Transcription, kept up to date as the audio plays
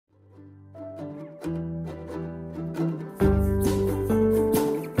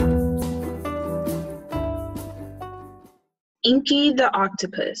Inky the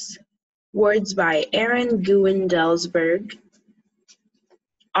Octopus. Words by Erin Guendelsberger.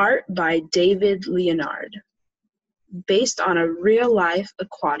 Art by Leonard. Based on a real-life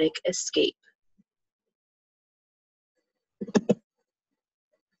aquatic escape.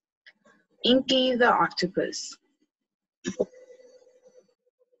 Inky the Octopus.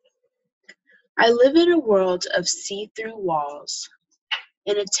 I live in a world of see-through walls,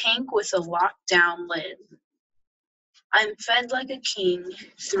 in a tank with a locked-down lid. I'm fed like a king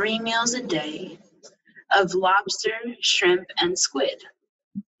 3 meals a day of lobster, shrimp, and squid.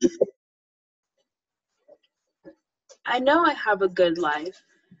 I know I have a good life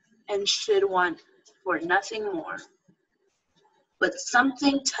and should want for nothing more. But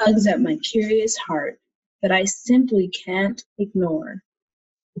something tugs at my curious heart that I simply can't ignore.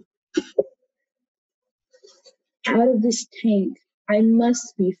 Out of this tank, I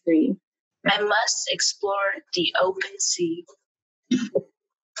must be free. I must explore the open sea.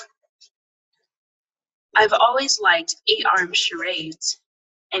 I've always liked 8-arm charades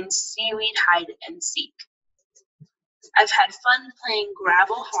and seaweed hide and seek. I've had fun playing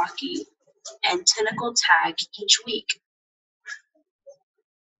gravel hockey and tentacle tag each week.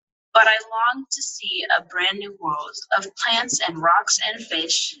 But I long to see a brand new world of plants and rocks and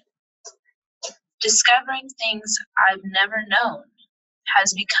fish. Discovering things I've never known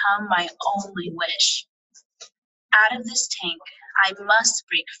has become my only wish. Out of this tank, I must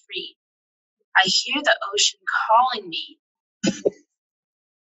break free. I hear the ocean calling me.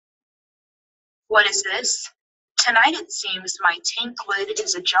 What is this? Tonight it seems my tank lid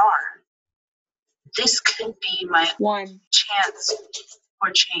is ajar. This could be my chance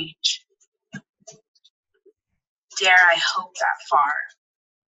for change. Dare I hope that far?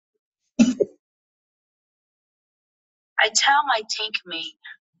 I tell my tank mate,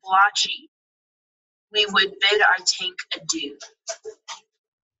 Blotchy, we would bid our tank adieu.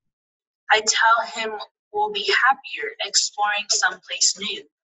 I tell him we'll be happier exploring someplace new.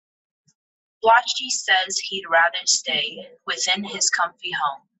 Blotchy says he'd rather stay within his comfy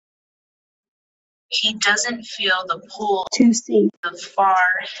home. He doesn't feel the pull to see the far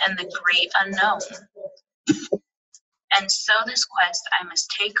and the great unknown. And so this quest I must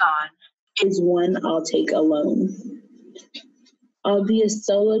take on is one I'll take alone. I'll be a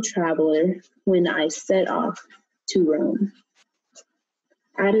solo traveler when I set off to roam.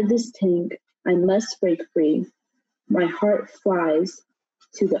 Out of this tank, I must break free. My heart flies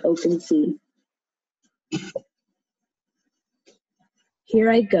to the open sea. Here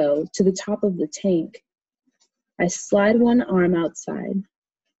I go to the top of the tank. I slide one arm outside.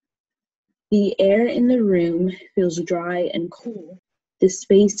 The air in the room feels dry and cool. The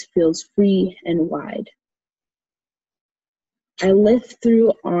space feels free and wide. I lift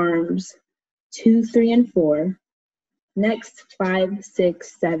through arms 2, 3, and 4. Next 5,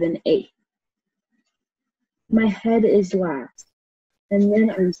 6, 7, 8. My head is last, and then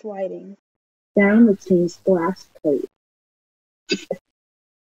I'm sliding down the tank's glass plate.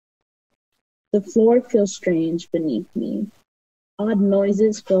 The floor feels strange beneath me. Odd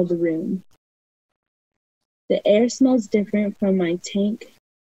noises fill the room. The air smells different from my tank.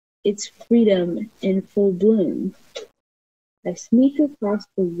 It's freedom in full bloom. I sneak across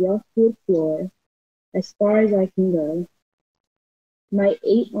the rough wood floor as far as I can go. My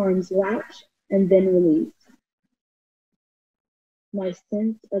 8 arms latch and then release. My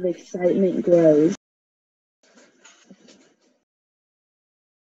sense of excitement grows.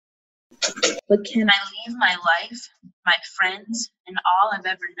 But can I leave my life, my friends, and all I've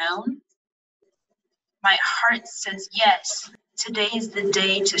ever known? My heart says yes. Today's the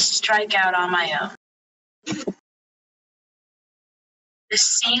day to strike out on my own. The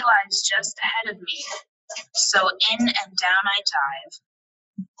sea lies just ahead of me, so in and down I dive.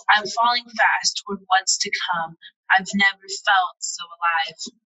 I'm falling fast toward what's to come. I've never felt so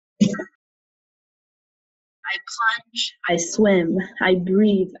alive. I plunge, I swim, I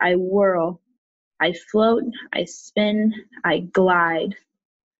breathe, I whirl, I float, I spin, I glide.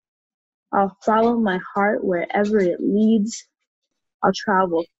 I'll follow my heart wherever it leads. I'll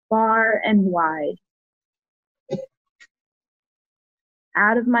travel far and wide.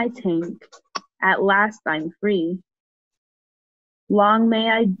 Out of my tank, at last I'm free. Long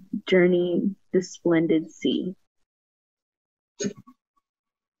may I journey the splendid sea.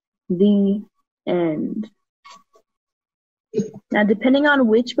 The end. Now, depending on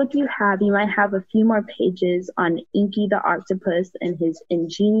which book you have, you might have a few more pages on Inky the Octopus and his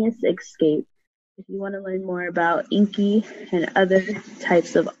ingenious escape. If you want to learn more about Inky and other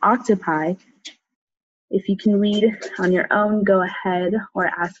types of octopi, if you can read on your own, go ahead or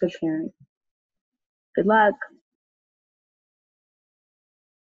ask a parent. Good luck.